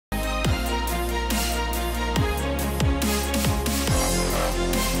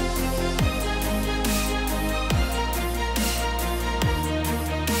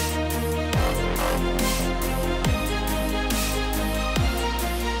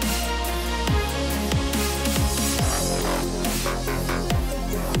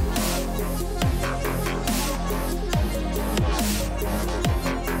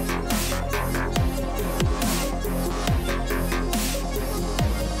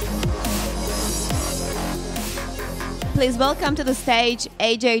please welcome to the stage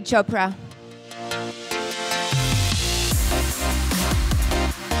Ajay Chopra.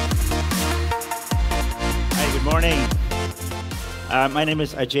 Hi, good morning. My name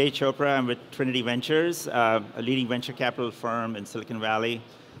is Ajay Chopra. I'm with Trinity Ventures, a leading venture capital firm in Silicon Valley.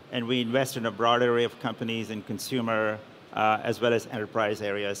 And we invest in a broad array of companies in consumer as well as enterprise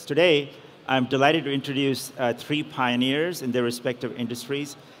areas. Today, I'm delighted to introduce three pioneers in their respective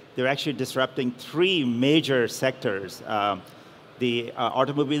industries. They're actually disrupting three major sectors, the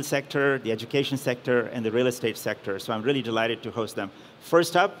automobile sector, the education sector, and the real estate sector. So I'm really delighted to host them.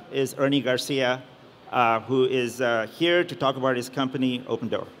 First up is Ernie Garcia, who is here to talk about his company,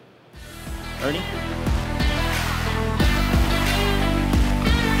 Opendoor. Ernie?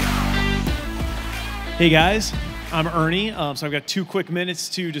 Hey guys, I'm Ernie. So I've got 2 quick minutes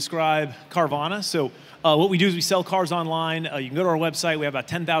to describe Carvana. So what we do is we sell cars online. You can go to our website. We have about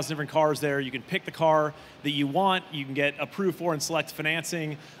 10,000 different cars there. You can pick the car that you want. You can get approved for and select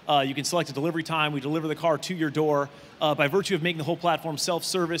financing. You can select a delivery time. We deliver the car to your door. By virtue of making the whole platform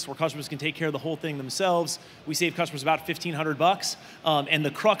self-service, where customers can take care of the whole thing themselves, we save customers about $1,500. And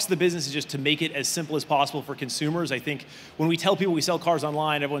the crux of the business is just to make it as simple as possible for consumers. I think when we tell people we sell cars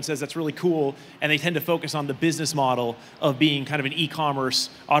online, everyone says that's really cool, and they tend to focus on the business model of being kind of an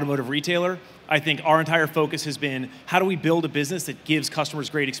e-commerce automotive retailer. I think our entire focus has been, how do we build a business that gives customers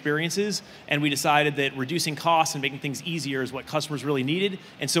great experiences? And we decided that reducing costs and making things easier is what customers really needed.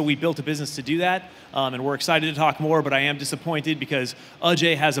 And so we built a business to do that. And we're excited to talk more, but I am disappointed because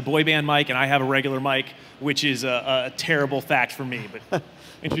Ajay has a boy band mic and I have a regular mic, which is a terrible fact for me. But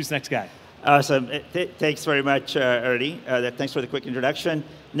introduce the next guy. Awesome. Thanks very much, Ernie. Thanks for the quick introduction.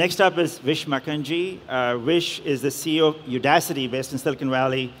 Next up is Vish Makhijani. Vish is the CEO of Udacity based in Silicon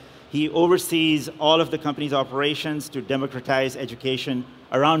Valley. He oversees all of the company's operations to democratize education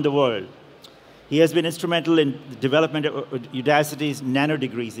around the world. He has been instrumental in the development of Udacity's nano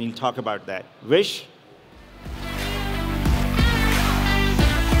degrees, and he'll talk about that. Vish?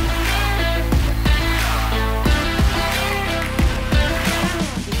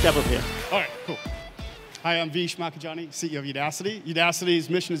 Step up here. All right, cool. Hi, I'm Vish Makhijani, CEO of Udacity. Udacity's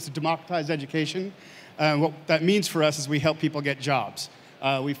mission is to democratize education. What that means for us is we help people get jobs.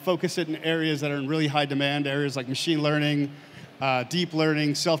 We focus it in areas that are in really high demand, areas like machine learning, deep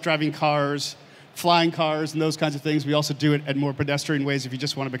learning, self-driving cars, flying cars, and those kinds of things. We also do it at more pedestrian ways if you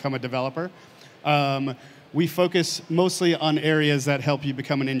just want to become a developer. We focus mostly on areas that help you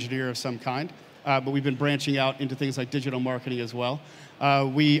become an engineer of some kind, but we've been branching out into things like digital marketing as well.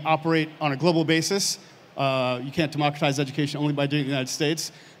 We operate on a global basis. You can't democratize education only by doing it in the United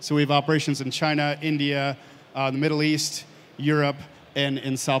States. So we have operations in China, India, the Middle East, Europe, and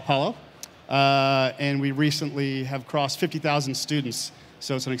in Sao Paulo. And we recently have crossed 50,000 students,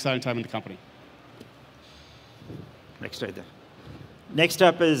 so it's an exciting time in the company. Next right there. Next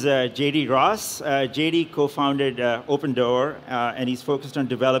up is JD Ross. JD co-founded Opendoor, and he's focused on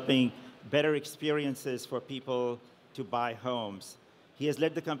developing better experiences for people to buy homes. He has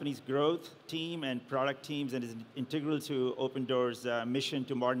led the company's growth team and product teams and is integral to Opendoor's mission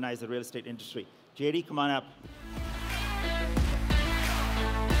to modernize the real estate industry. JD, come on up.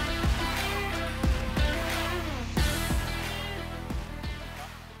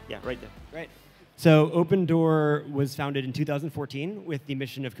 Yeah, right there. Right. So Opendoor was founded in 2014 with the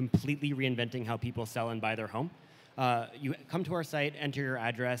mission of completely reinventing how people sell and buy their home. You come to our site, enter your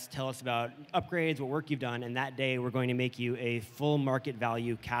address, tell us about upgrades, what work you've done, and that day we're going to make you a full market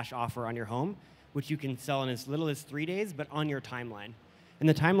value cash offer on your home, which you can sell in as little as 3 days, but on your timeline. And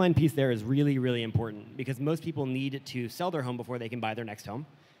the timeline piece there is really, really important because most people need to sell their home before they can buy their next home.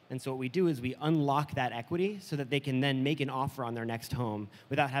 And so what we do is we unlock that equity so that they can then make an offer on their next home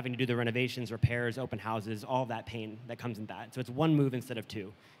without having to do the renovations, repairs, open houses, all of that pain that comes in that. So it's one move instead of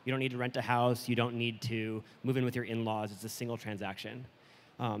two. You don't need to rent a house. You don't need to move in with your in-laws. It's a single transaction.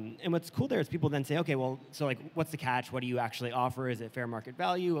 And what's cool there is people then say, okay, well, so like, what's the catch? What do you actually offer? Is it fair market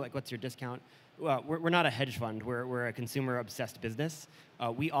value? Like, what's your discount? We're not a hedge fund. We're a consumer-obsessed business.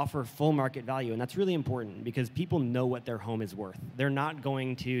 We offer full market value, and that's really important because people know what their home is worth. They're not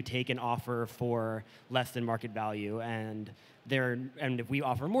going to take an offer for less than market value, and if we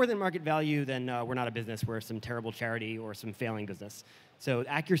offer more than market value, then we're not a business. We're some terrible charity or some failing business. So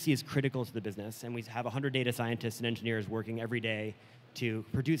accuracy is critical to the business, and we have 100 data scientists and engineers working every day to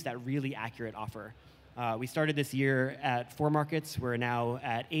produce that really accurate offer. We started this year at 4 markets. We're now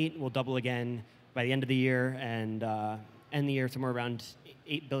at 8. We'll double again by the end of the year and end the year somewhere around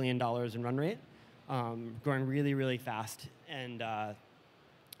 $8 billion in run rate, growing really, really fast. And I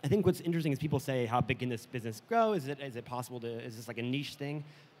think what's interesting is people say, how big can this business grow? Is it possible to, is this like a niche thing?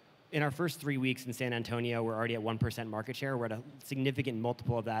 in our first 3 weeks in San Antonio, we're already at 1% market share. We're at a significant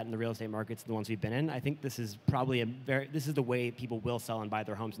multiple of that in the real estate markets, the ones we've been in. I think this is probably this is the way people will sell and buy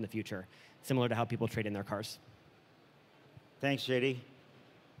their homes in the future, similar to how people trade in their cars. Thanks, JD.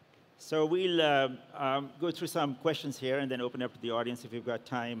 So we'll go through some questions here and then open up to the audience if you've got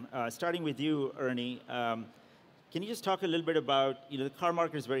time. Starting with you, Ernie. Can you just talk a little bit about, the car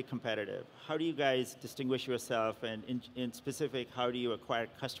market is very competitive. How do you guys distinguish yourself, and in specific, how do you acquire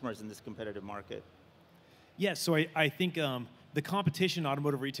customers in this competitive market? Yes, so I think the competition in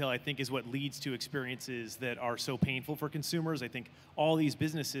automotive retail, I think, is what leads to experiences that are so painful for consumers. I think all these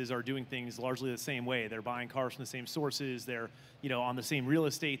businesses are doing things largely the same way. They're buying cars from the same sources. They're on the same real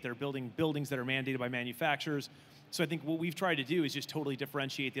estate. They're building buildings that are mandated by manufacturers. So I think what we've tried to do is just totally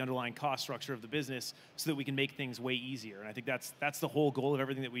differentiate the underlying cost structure of the business so that we can make things way easier. And I think that's the whole goal of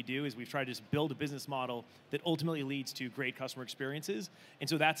everything that we do, is we've tried to just build a business model that ultimately leads to great customer experiences. And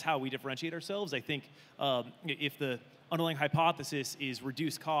so that's how we differentiate ourselves. I think if the underlying hypothesis is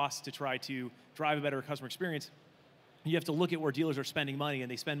reduce costs to try to drive a better customer experience, you have to look at where dealers are spending money, and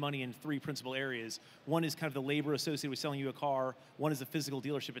they spend money in 3 principal areas. One is kind of the labor associated with selling you a car, one is the physical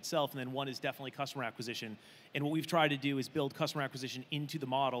dealership itself, and then one is definitely customer acquisition. And what we've tried to do is build customer acquisition into the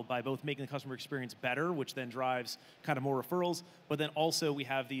model by both making the customer experience better, which then drives kind of more referrals, but then also we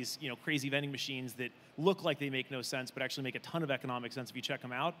have these crazy vending machines that look like they make no sense, but actually make a ton of economic sense if you check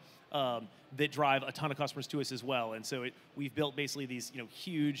them out, that drive a ton of customers to us as well. And so we've built basically these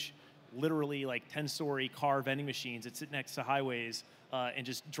huge, literally like 10-story car vending machines that sit next to highways and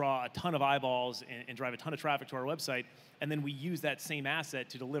just draw a ton of eyeballs and drive a ton of traffic to our website. And then we use that same asset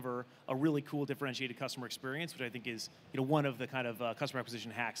to deliver a really cool differentiated customer experience, which I think is one of the kind of customer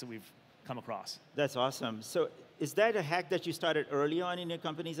acquisition hacks that we've come across. That's awesome. So is that a hack that you started early on in your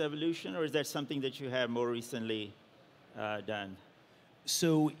company's evolution, or is that something that you have more recently done?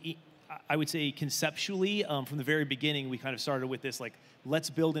 So I would say conceptually, from the very beginning, we kind of started with this, like,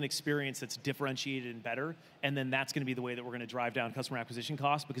 let's build an experience that's differentiated and better, and then that's going to be the way that we're going to drive down customer acquisition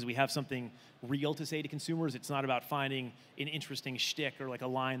costs, because we have something real to say to consumers. It's not about finding an interesting shtick or like a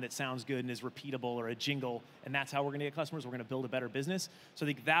line that sounds good and is repeatable or a jingle, and that's how we're going to get customers. We're going to build a better business. So I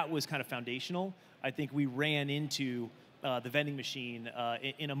think that was kind of foundational. I think we ran into the vending machine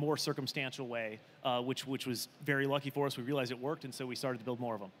in a more circumstantial way, which was very lucky for us. We realized it worked, and so we started to build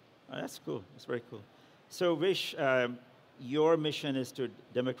more of them. Oh, that's cool. That's very cool. So Vish, your mission is to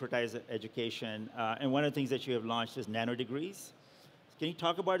democratize education, and one of the things that you have launched is nano degrees. Can you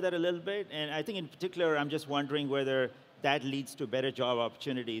talk about that a little bit? And I think in particular, I'm just wondering whether that leads to better job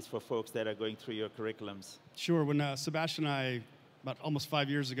opportunities for folks that are going through your curriculums. Sure. When Sebastian and I, about almost 5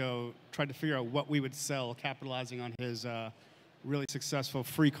 years ago, tried to figure out what we would sell, capitalizing on his really successful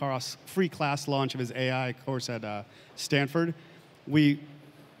free class launch of his AI course at Stanford,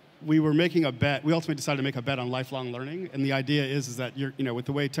 we were making a bet. We ultimately decided to make a bet on lifelong learning, and the idea is that with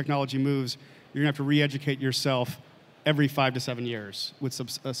the way technology moves, you're gonna have to re-educate yourself every 5 to 7 years with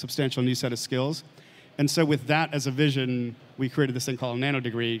a substantial new set of skills. And so with that as a vision, we created this thing called a nano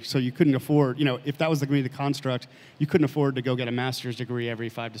degree. So you couldn't afford, if that was going to be the construct, you couldn't afford to go get a master's degree every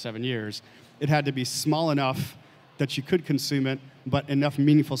 5 to 7 years. It had to be small enough that you could consume it, but enough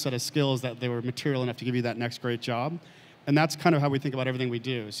meaningful set of skills that they were material enough to give you that next great job. And that's kind of how we think about everything we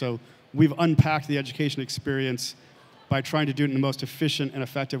do. So we've unpacked the education experience by trying to do it in the most efficient and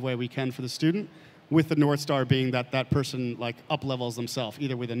effective way we can for the student, with the North Star being that that person up-levels themselves,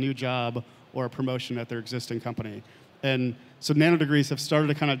 either with a new job or a promotion at their existing company. And so nano degrees have started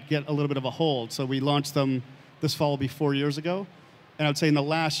to kind of get a little bit of a hold. So we launched them, this fall will be 4 years ago. And I would say in the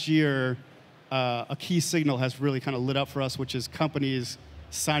last year, a key signal has really kind of lit up for us, which is companies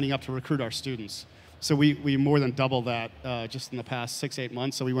signing up to recruit our students. So we more than doubled that just in the past 6, 8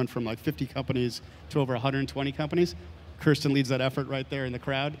 months. So we went from 50 companies to over 120 companies. Kirsten leads that effort right there in the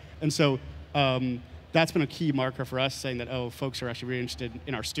crowd. And so that's been a key marker for us, saying that, folks are actually really interested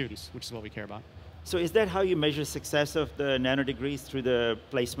in our students, which is what we care about. So is that how you measure success of the nano degrees, through the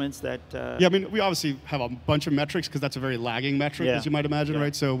placements that? Yeah, I mean, we obviously have a bunch of metrics because that's a very lagging metric, as you might imagine,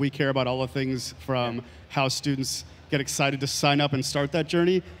 right? So we care about all the things from how students get excited to sign up and start that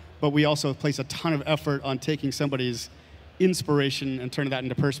journey, but we also place a ton of effort on taking somebody's inspiration and turning that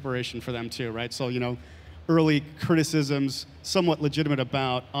into perspiration for them too, right? So, early criticisms, somewhat legitimate,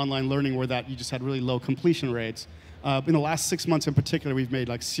 about online learning were that you just had really low completion rates. In the last 6 months in particular, we've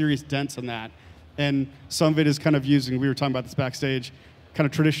made serious dents in that. And some of it is kind of using, we were talking about this backstage, kind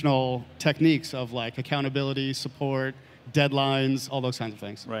of traditional techniques of accountability, support, deadlines, all those kinds of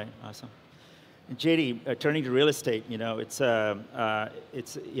things. Right, awesome. And JD, turning to real estate, you guys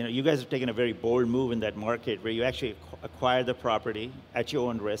have taken a very bold move in that market where you actually acquire the property at your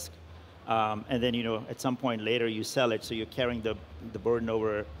own risk, and then at some point later you sell it, so you're carrying the burden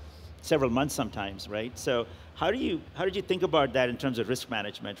over several months sometimes, right? So how did you think about that in terms of risk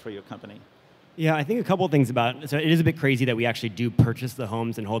management for your company? Yeah, I think a couple of things about it. So it is a bit crazy that we actually do purchase the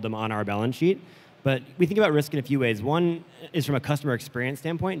homes and hold them on our balance sheet. But we think about risk in a few ways. One is from a customer experience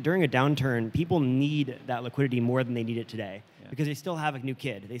standpoint. During a downturn, people need that liquidity more than they need it today because they still have a new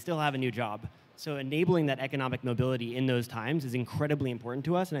kid. They still have a new job. So enabling that economic mobility in those times is incredibly important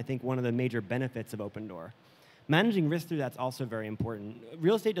to us, and I think one of the major benefits of Opendoor. Managing risk through that's also very important.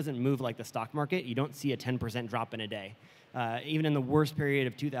 Real estate doesn't move like the stock market. You don't see a 10% drop in a day. Even in the worst period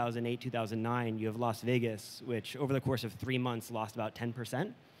of 2008, 2009, you have Las Vegas, which over the course of 3 months lost about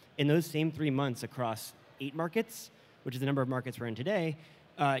 10%. In those same 3 months across 8 markets, which is the number of markets we're in today,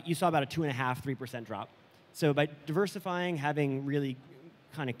 you saw about a 2.5%, 3% drop. So by diversifying, having really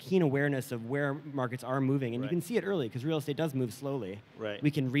kind of keen awareness of where markets are moving, and you can see it early because real estate does move slowly. Right. We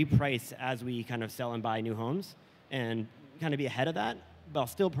can reprice as we kind of sell and buy new homes and kind of be ahead of that, while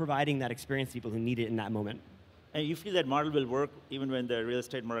still providing that experience to people who need it in that moment. And you feel that model will work even when the real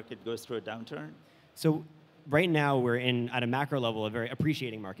estate market goes through a downturn? So right now we're in, at a macro level, a very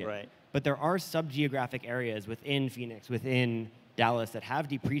appreciating market. Right. But there are sub-geographic areas within Phoenix, within Dallas, that have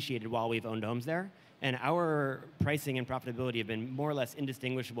depreciated while we've owned homes there. And our pricing and profitability have been more or less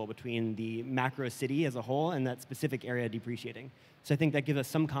indistinguishable between the macro city as a whole and that specific area depreciating. So I think that gives us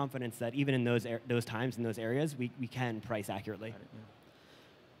some confidence that even in those times, in those areas, we can price accurately.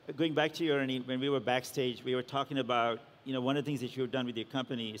 Going back to you, Ernie, when we were backstage, we were talking about, one of the things that you've done with your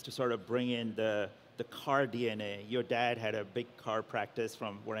company is to sort of bring in the car DNA. Your dad had a big car practice,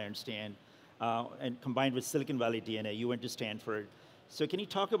 from what I understand, and combined with Silicon Valley DNA, you went to Stanford. So can you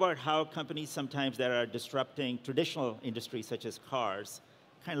talk about how companies sometimes that are disrupting traditional industries such as cars,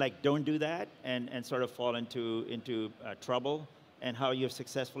 kind of like don't do that and sort of fall into trouble, and how you've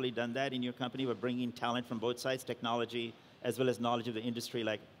successfully done that in your company by bringing talent from both sides, technology, as well as knowledge of the industry,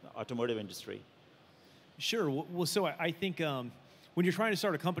 like automotive industry? Sure. Well, so I think when you're trying to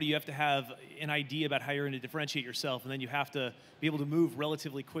start a company, you have to have an idea about how you're going to differentiate yourself, and then you have to be able to move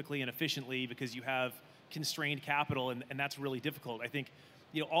relatively quickly and efficiently because you have constrained capital, and that's really difficult. I think,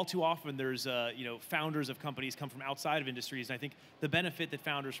 all too often there's, founders of companies come from outside of industries, and I think the benefit that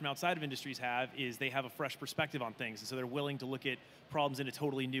founders from outside of industries have is they have a fresh perspective on things, and so they're willing to look at problems in a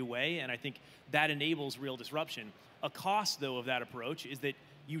totally new way, and I think that enables real disruption. A cost, though, of that approach is that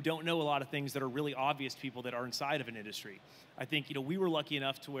you don't know a lot of things that are really obvious to people that are inside of an industry. I think we were lucky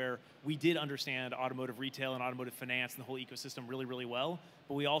enough to where we did understand automotive retail and automotive finance and the whole ecosystem really, really well,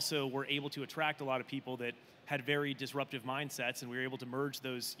 but we also were able to attract a lot of people that had very disruptive mindsets, and we were able to merge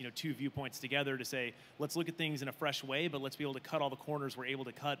those two viewpoints together to say, let's look at things in a fresh way, but let's be able to cut all the corners we're able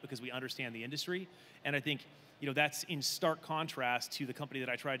to cut because we understand the industry. And I think that's in stark contrast to the company that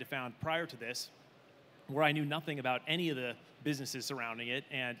I tried to found prior to this, where I knew nothing about any of the businesses surrounding it,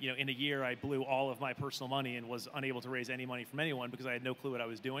 and in a year I blew all of my personal money and was unable to raise any money from anyone because I had no clue what I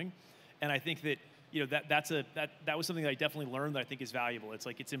was doing. And I think that that was something that I definitely learned that I think is valuable.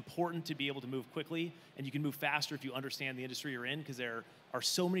 It's important to be able to move quickly, and you can move faster if you understand the industry you're in, because there are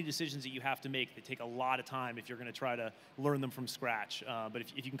so many decisions that you have to make that take a lot of time if you're going to try to learn them from scratch. But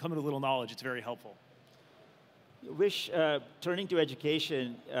if you can come with a little knowledge, it's very helpful. Vish, turning to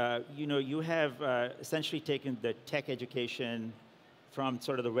education, you have essentially taken the tech education from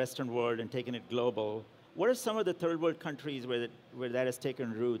sort of the Western world and taken it global. What are some of the third world countries where that has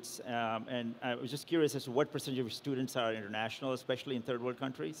taken roots? And I was just curious as to what percentage of your students are international, especially in third world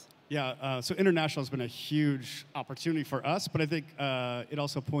countries? Yeah, so international has been a huge opportunity for us, but I think it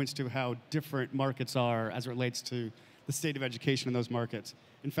also points to how different markets are as it relates to the state of education in those markets.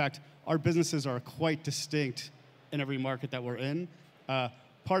 In fact, our businesses are quite distinct in every market that we're in.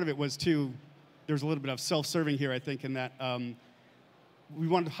 Part of it was, too, there's a little bit of self-serving here, I think, in that we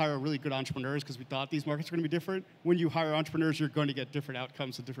wanted to hire really good entrepreneurs because we thought these markets were going to be different. When you hire entrepreneurs, you're going to get different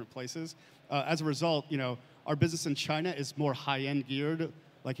outcomes in different places. As a result, our business in China is more high-end geared.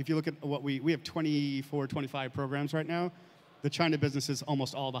 Like if you look at what we have 24, 25 programs right now. The China business is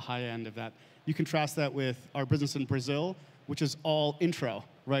almost all the high end of that. You contrast that with our business in Brazil, which is all intro,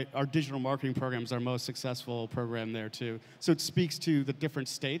 right? Our digital marketing program is our most successful program there too. So it speaks to the different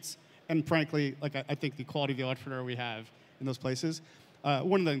states, and frankly, I think the quality of the entrepreneur we have in those places.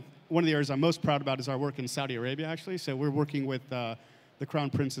 One of the areas I'm most proud about is our work in Saudi Arabia, actually. So we're working with the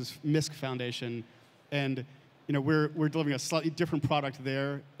Crown Prince's MISC Foundation, and we're delivering a slightly different product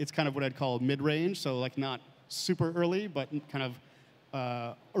there. It's kind of what I'd call mid-range, so not super early, but kind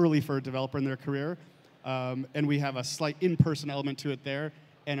of early for a developer in their career. And we have a slight in-person element to it there,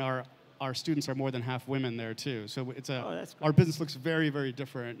 and our our students are more than half women there too. So it's that's great. our business looks very, very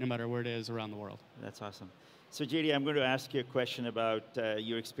different no matter where it is around the world. That's awesome. So JD, I'm going to ask you a question about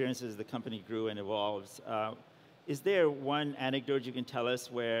your experiences as the company grew and evolves. Is there one anecdote you can tell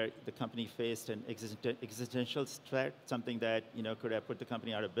us where the company faced an existential threat, something that could have put the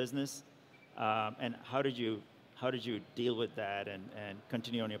company out of business? And how did you deal with that and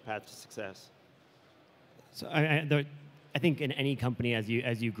continue on your path to success? So I think in any company, as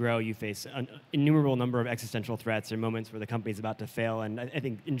you grow, you face an innumerable number of existential threats or moments where the company's about to fail. And I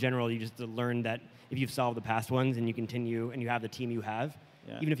think in general, you just learn that if you've solved the past ones and you continue and you have the team you have,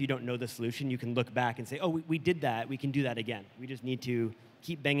 even if you don't know the solution, you can look back and say, oh, we did that. We can do that again. We just need to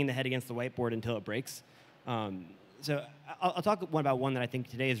keep banging the head against the whiteboard until it breaks. So I'll talk about one that I think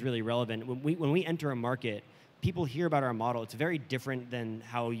today is really relevant. When we enter a market, people hear about our model. It's very different than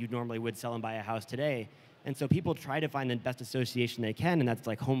how you normally would sell and buy a house today. And so people try to find the best association they can, and that's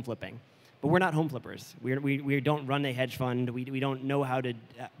like home flipping. But we're not home flippers. We don't run a hedge fund. We don't know how to,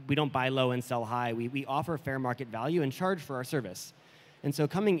 we don't buy low and sell high. We offer fair market value and charge for our service. And so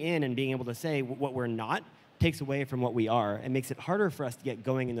coming in and being able to say what we're not takes away from what we are and makes it harder for us to get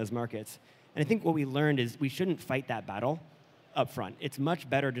going in those markets. And I think what we learned is we shouldn't fight that battle up front. It's much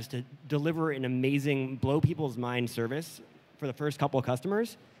better just to deliver an amazing, blow people's mind service for the first couple of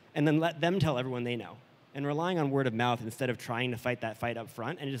customers and then let them tell everyone they know. And relying on word of mouth instead of trying to fight that fight up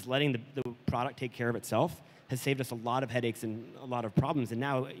front and just letting the product take care of itself has saved us a lot of headaches and a lot of problems. And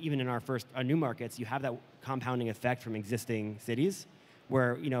now, even in our new markets, you have that compounding effect from existing cities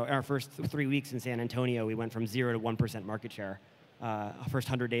where, in our first 3 weeks in San Antonio, we went from 0 to 1% market share. Our first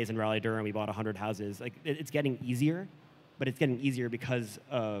 100 days in Raleigh-Durham, we bought 100 houses. Like, it's getting easier, but it's getting easier because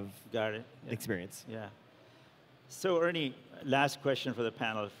of the experience. Yeah. So Ernie, last question for the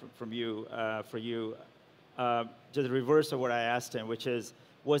panel from you, for you. To the reverse of what I asked him, which is,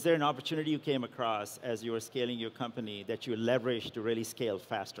 was there an opportunity you came across as you were scaling your company that you leveraged to really scale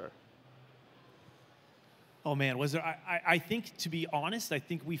faster? Oh man, was there? I think, to be honest, I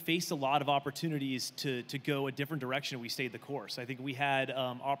think we faced a lot of opportunities to go a different direction. We stayed the course. I think we had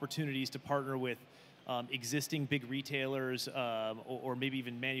opportunities to partner with existing big retailers or maybe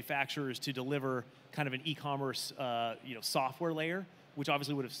even manufacturers to deliver kind of an e-commerce software layer, which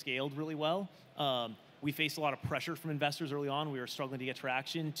obviously would have scaled really well. We faced a lot of pressure from investors early on. We were struggling to get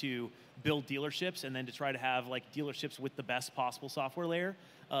traction to build dealerships and then to try to have dealerships with the best possible software layer.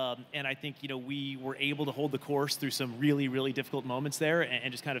 And I think we were able to hold the course through some really, really difficult moments there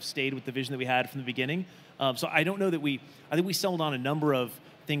and just kind of stayed with the vision that we had from the beginning. So I don't know that I think we settled on a number of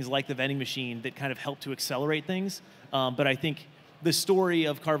things like the vending machine that kind of helped to accelerate things. But I think the story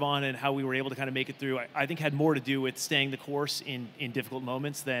of Carvana and how we were able to kind of make it through, I think had more to do with staying the course in difficult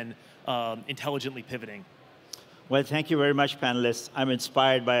moments than intelligently pivoting. Well, thank you very much, panelists. I'm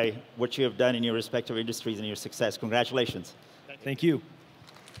inspired by what you have done in your respective industries and your success. Congratulations. Thank you.